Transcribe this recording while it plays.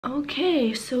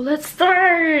Okay, so let's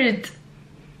start.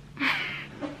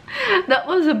 That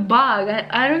was a bug.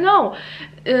 I don't know.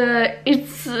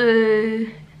 It's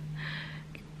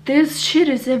this shit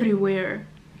is everywhere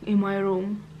in my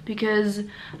room because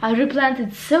I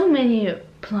replanted so many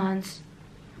plants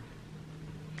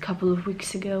a couple of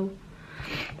weeks ago.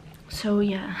 So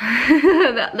yeah,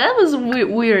 that was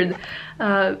weird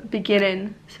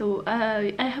beginning. So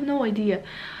I have no idea.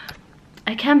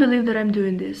 I can't believe that I'm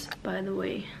doing this, by the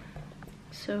way.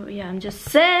 So yeah, I'm just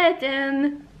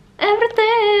setting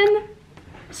everything.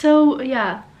 So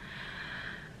yeah.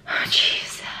 Oh,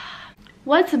 jeez.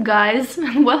 What's up, guys?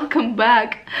 Welcome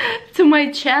back to my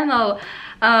channel.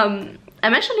 I'm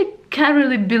actually can't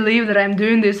really believe that I'm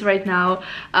doing this right now.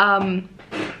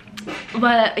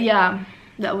 But yeah,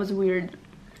 that was weird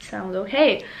sound.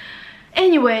 Okay.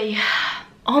 Anyway,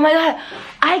 oh my god,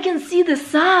 I can see the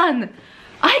sun.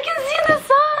 I can see the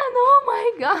sun! Oh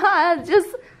my god!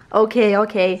 Just okay.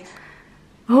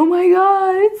 Oh my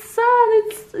god, it's sun.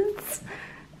 It's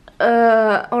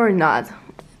or not,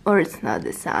 or it's not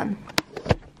the sun.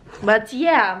 But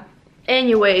yeah.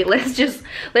 Anyway, let's just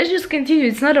continue.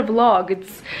 It's not a vlog.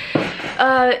 It's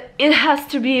it has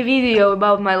to be a video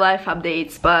about my life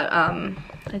updates. But I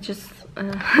just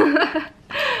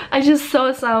I just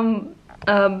saw some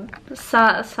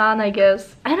sun, I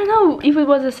guess. I don't know if it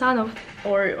was a sun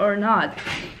or not,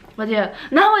 but yeah,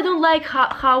 now I don't like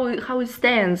how it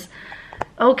stands.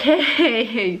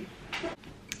 Okay.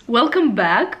 Welcome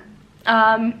back.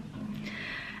 And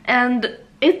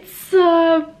it's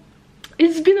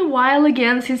been a while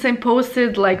again since I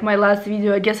posted like my last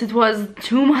video. I guess it was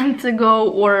 2 months ago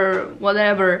or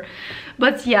whatever,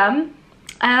 but yeah.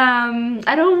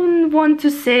 I don't want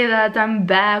to say that I'm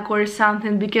back or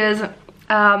something because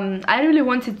I really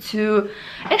wanted to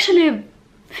actually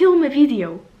film a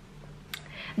video.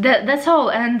 That's all.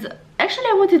 And actually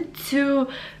I wanted to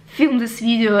film this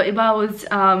video about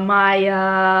my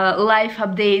life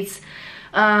updates.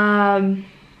 I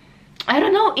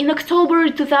don't know, in October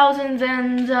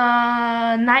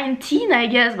 2019, I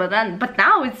guess, but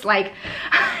now it's like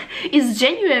it's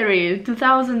January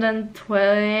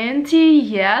 2020,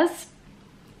 yes.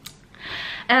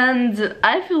 And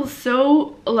I feel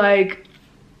so like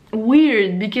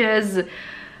weird because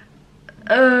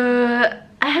I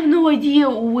have no idea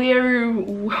where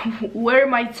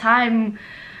my time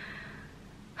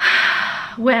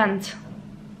went,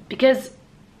 because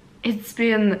it's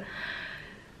been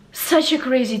such a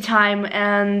crazy time,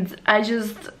 and I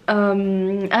just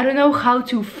I don't know how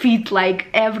to fit like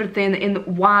everything in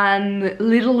one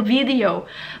little video.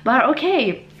 But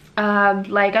okay,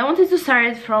 like I wanted to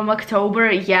start from October.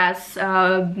 Yes,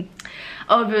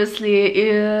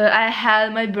 obviously I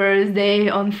had my birthday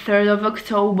on 3rd of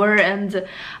October, and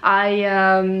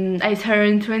I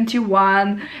turned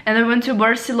 21, and I went to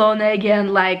Barcelona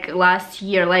again like last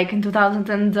year, like in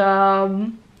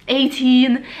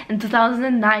 2018, and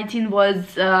 2019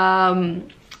 was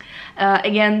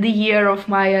again the year of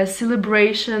my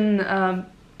celebration,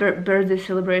 birthday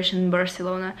celebration in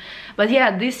Barcelona. But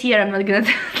yeah, this year I'm not gonna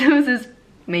do this,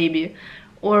 maybe,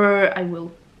 or I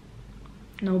will,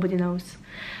 nobody knows.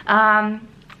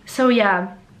 So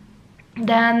yeah,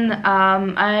 then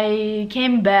I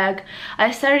came back.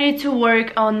 I started to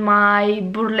work on my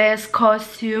burlesque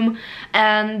costume,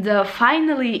 and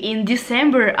finally in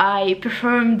December I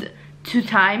performed 2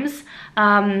 times.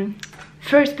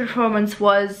 First performance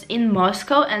was in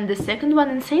Moscow and the second one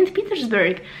in St.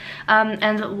 Petersburg.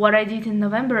 And what I did in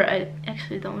November I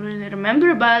actually don't really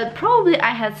remember, but probably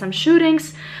I had some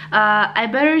shootings. I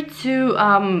better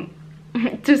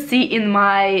to see in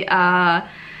my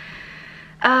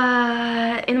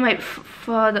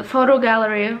photo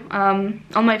gallery on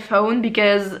my phone,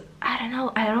 because I don't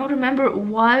know, I don't remember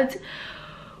what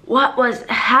was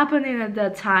happening at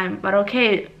that time. But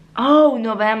okay, oh,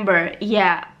 November,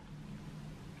 yeah,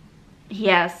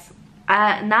 yes,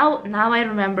 now I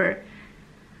remember.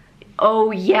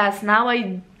 Oh yes, now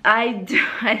I do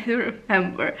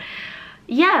remember.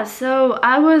 Yeah, so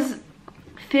I was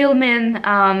filming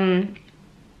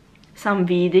some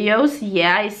videos.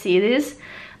 Yeah, I see this.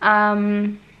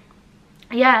 Yeah,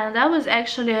 that was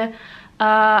actually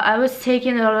I was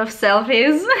taking a lot of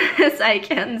selfies as I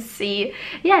can see.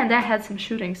 Yeah, and I had some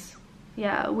shootings,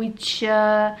 yeah, which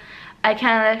I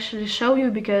can't actually show you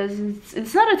because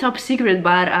it's not a top secret,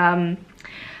 but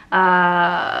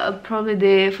probably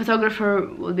the photographer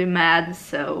will be mad.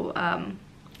 So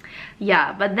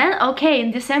yeah, but then okay,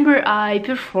 in December I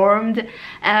performed,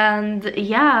 and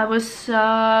yeah, I was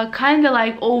kind of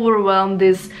like overwhelmed.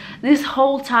 This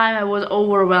whole time I was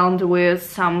overwhelmed with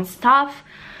some stuff.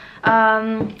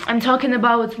 I'm talking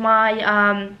about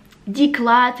my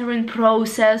decluttering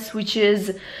process, which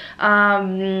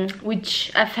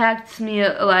affects me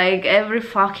like every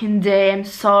fucking day. I'm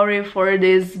sorry for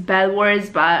these bad words,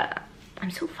 but I'm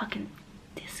so fucking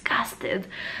disgusted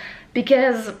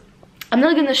because I'm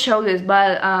not gonna show this,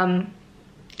 but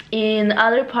in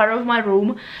other part of my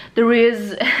room there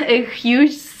is a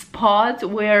huge spot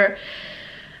where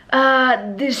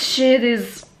this shit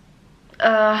is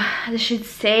the shit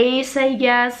stays, I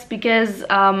guess, because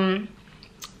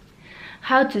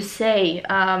how to say,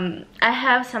 I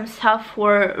have some stuff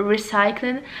for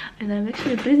recycling, and I'm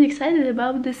actually pretty excited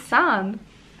about the sun.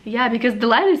 Yeah, because the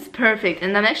light is perfect,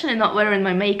 and I'm actually not wearing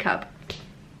my makeup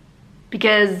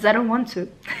because I don't want to.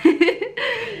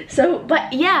 So,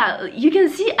 but yeah, you can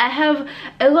see I have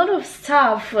a lot of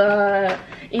stuff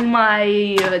in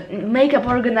my makeup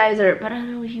organizer, but I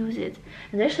don't use it.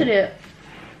 And actually,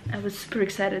 I was super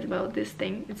excited about this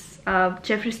thing. It's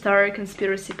Jeffree Star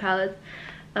Conspiracy Palette.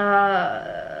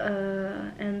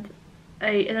 And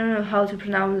I don't know how to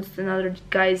pronounce another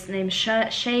guy's name.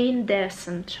 Shane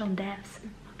Dawson.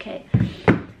 Okay.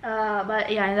 But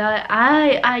yeah, and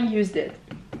I used it.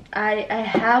 I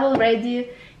have already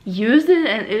used it,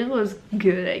 and it was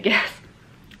good, I guess.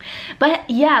 But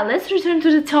yeah, let's return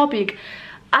to the topic.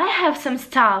 I have some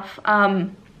stuff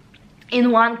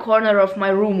in one corner of my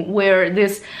room where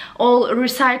this all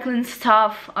recycling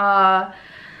stuff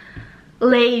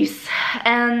lays,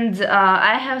 and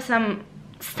I have some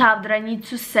stuff that I need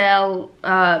to sell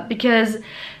because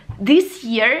this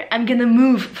year I'm gonna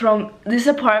move from this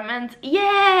apartment.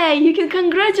 Yay! You can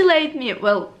congratulate me.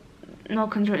 Well, not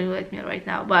congratulate me right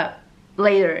now, but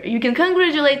later. You can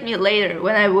congratulate me later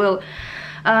when I will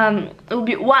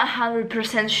be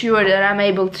 100% sure that I'm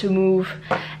able to move.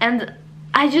 And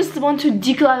I just want to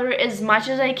declutter as much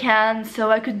as I can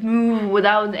so I could move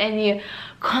without any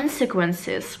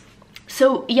consequences.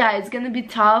 So yeah, it's gonna be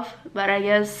tough, but I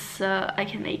guess I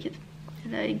can make it.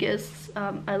 And I guess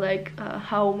I like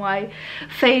how my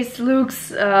face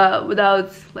looks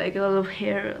without like a lot of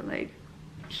hair like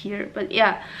here. But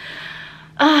yeah,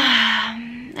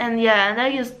 and yeah, and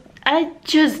I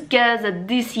just guess that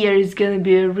this year is gonna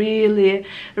be really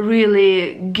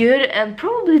good and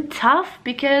probably tough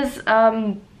because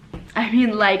I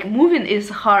mean, like, moving is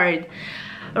hard.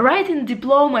 Writing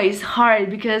diploma is hard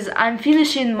because I'm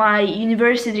finishing my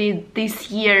university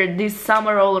this year, this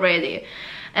summer already,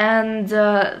 and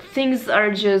things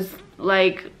are just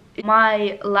like,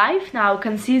 my life now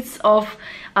consists of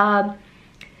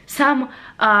some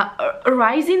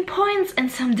rising points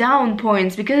and some down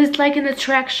points, because it's like an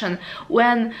attraction.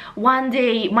 When one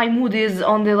day my mood is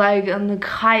on the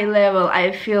high level,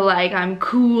 I feel like I'm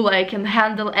cool, I can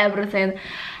handle everything,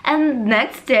 and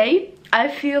next day I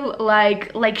feel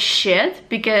like shit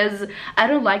because I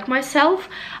don't like myself.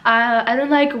 I don't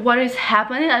like what is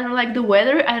happening. I don't like the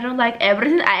weather. I don't like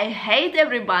everything. I hate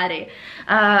everybody.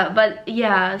 But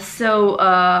yeah, so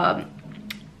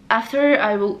after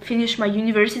I will finish my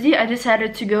university, I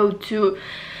decided to go to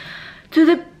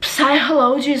the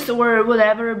psychologist or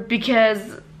whatever,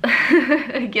 because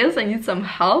I guess I need some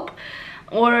help,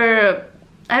 or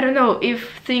I don't know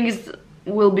if things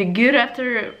will be good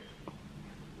after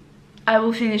I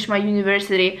will finish my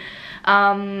university.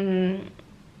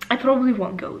 I probably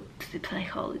won't go to the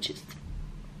psychologist.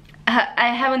 I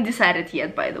haven't decided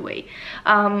yet, by the way.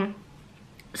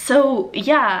 So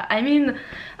yeah, I mean,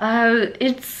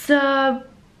 it's I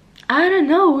don't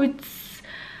know,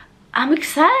 I'm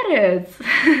excited.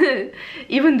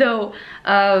 Even though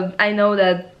I know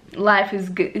that life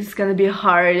is gonna be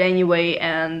hard anyway,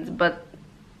 but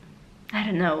I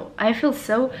don't know, I feel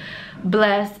so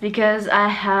blessed because I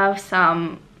have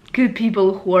some good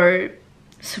people who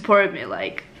support me,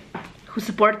 who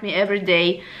support me every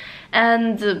day.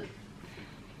 And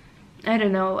I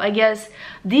don't know, I guess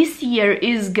this year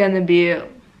is gonna be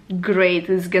great,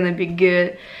 it's gonna be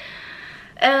good.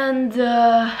 And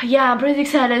yeah, I'm pretty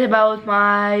excited about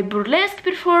my burlesque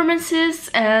performances,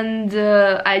 and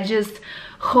I just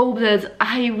hope that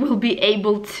I will be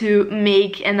able to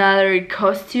make another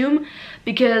costume,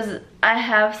 because I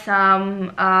have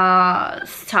some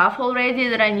stuff already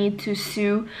that I need to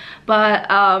sew, but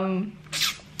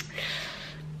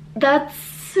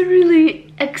that's a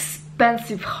really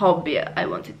expensive hobby. I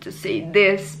wanted to say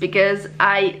this because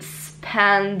I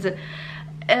spend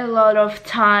a lot of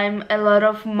time, a lot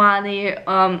of money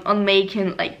on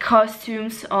making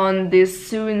costumes, on this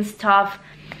sewing stuff,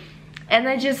 and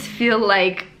I just feel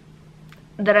like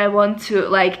that I want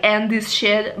to end this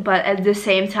shit, but at the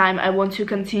same time I want to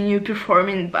continue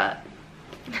performing, but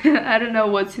I don't know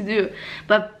what to do.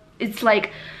 But it's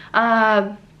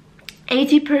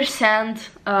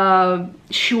 80%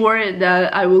 sure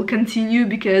that I will continue,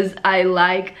 because I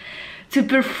like to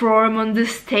perform on the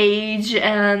stage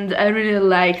and I really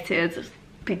liked it,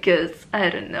 because I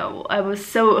don't know, I was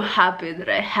so happy that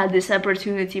I had this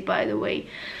opportunity, by the way.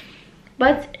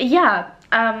 But yeah,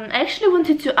 I actually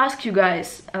wanted to ask you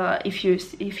guys, if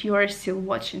you are still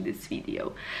watching this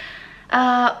video,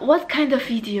 what kind of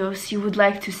videos you would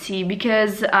like to see,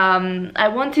 because I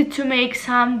wanted to make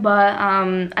some, but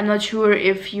I'm not sure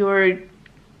if you're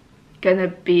gonna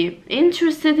be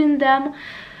interested in them.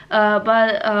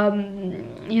 But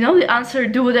you know the answer,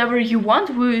 do whatever you want.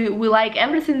 We like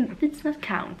everything that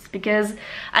counts, because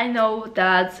I know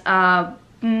that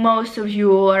most of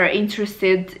you are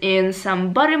interested in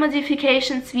some body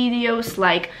modifications videos,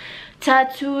 like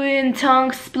tattooing,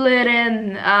 tongue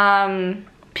splitting,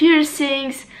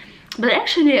 piercings, but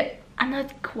actually I'm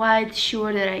not quite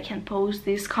sure that I can post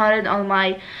this content on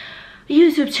my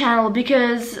YouTube channel,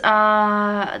 because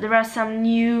there are some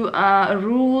new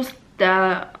rules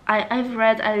that I've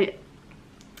read.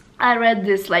 I read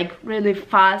this like really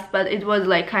fast, but it was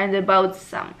like kind of about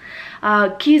some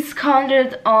kids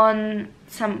content on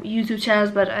some YouTube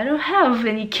channels, but I don't have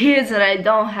any kids and I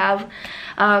don't have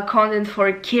content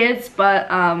for kids.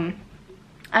 But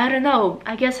I don't know,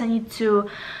 I guess I need to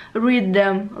read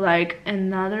them like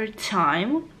another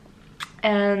time,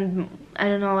 and I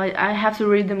don't know, I have to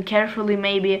read them carefully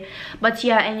maybe. But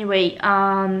yeah, anyway,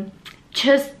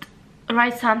 just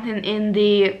write something in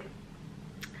the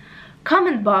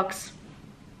comment box.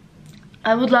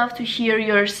 I would love to hear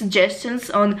your suggestions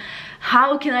on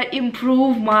how can I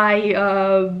improve my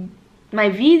my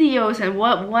videos, and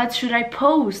what should I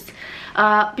post,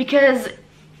 because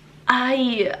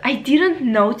I didn't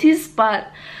notice, but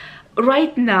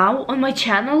right now on my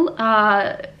channel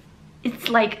it's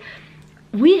like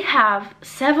we have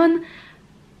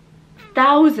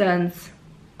 7,000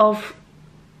 of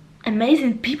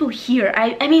amazing people here.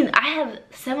 I mean, I have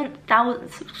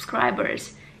 7,000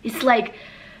 subscribers. It's like,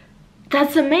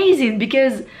 that's amazing,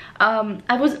 because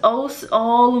I was also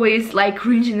always like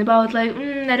cringing about like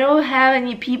I don't have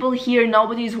any people here,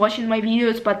 nobody's watching my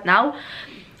videos. But now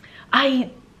I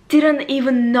didn't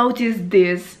even notice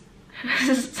this.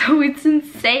 So it's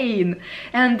insane.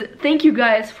 And thank you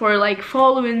guys for like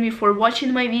following me, for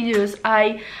watching my videos.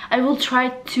 I will try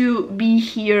to be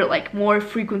here like more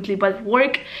frequently, but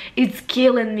work is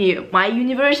killing me. My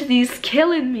university is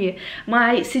killing me.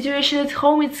 My situation at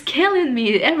home is killing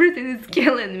me. Everything is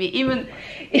killing me. Even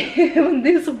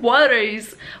this water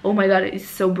is, oh my god, it's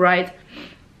so bright.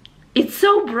 It's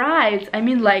so bright. I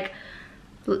mean, like,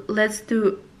 let's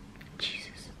do,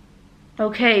 Jesus.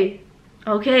 Okay.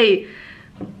 Okay,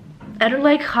 I don't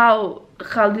like how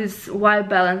this white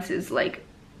balance is like,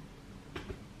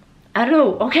 I don't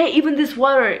know. Okay, even this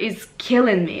water is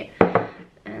killing me,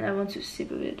 and I want to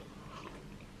sip of it.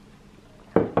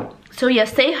 So yeah,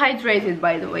 stay hydrated,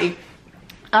 by the way.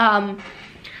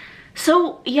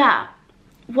 So yeah,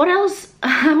 what else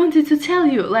I wanted to tell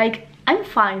you? Like, I'm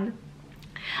fine.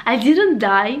 I didn't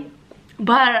die,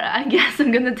 but I guess I'm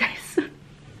gonna die soon.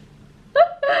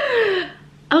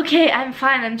 Okay, I'm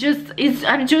fine. I'm just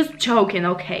joking,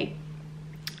 okay?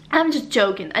 I'm just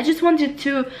joking. I just wanted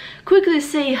to quickly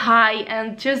say hi,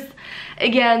 and just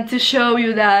again to show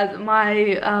you that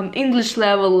my English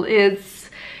level is,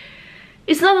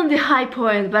 it's not on the high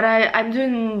point, but I'm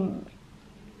doing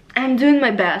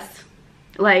my best.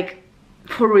 Like,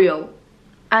 for real.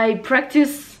 I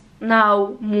practice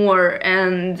now more,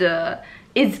 and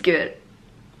it's good.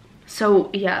 So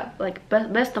yeah, like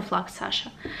best of luck,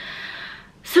 Sasha.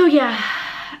 So yeah,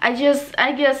 I guess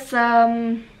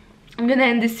I'm gonna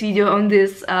end this video on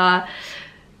this I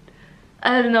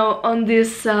don't know, on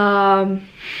this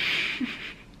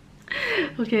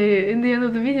okay, in the end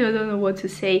of the video I don't know what to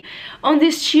say. On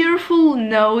this cheerful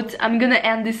note, I'm gonna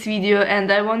end this video,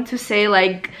 and I want to say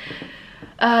like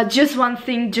just one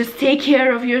thing: just take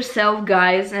care of yourself,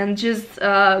 guys, and just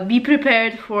be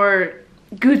prepared for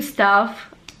good stuff.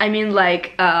 I mean,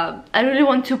 like, I really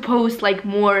want to post like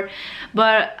more,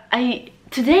 but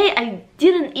today I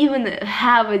didn't even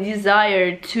have a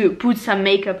desire to put some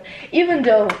makeup, even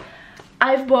though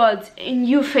I've bought a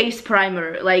new face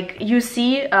primer. Like, you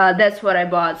see, that's what I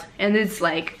bought, and it's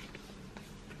like,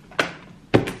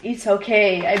 it's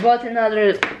okay. I bought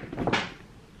another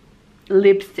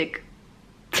lipstick.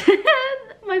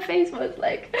 My face was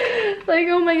like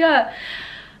oh my god.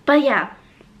 But yeah,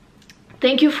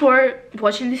 thank you for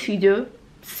watching this video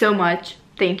so much.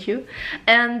 Thank you.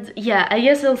 And yeah, I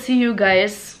guess I'll see you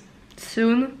guys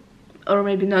soon, or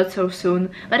maybe not so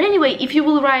soon. But anyway, if you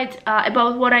will write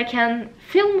about what I can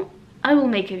film, I will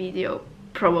make a video,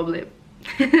 probably.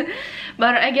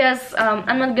 But I guess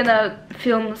I'm not gonna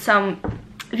film some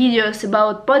videos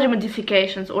about body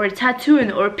modifications or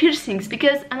tattooing or piercings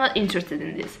because I'm not interested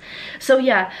in this. So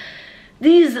yeah,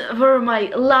 these were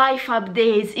my life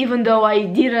updates, even though I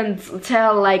didn't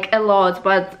tell like a lot,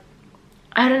 but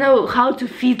I don't know how to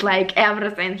fit like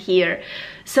everything here.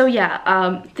 So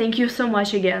yeah, thank you so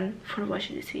much again for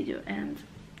watching this video, and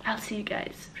I'll see you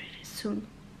guys really soon.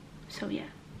 So yeah,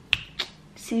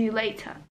 see you later.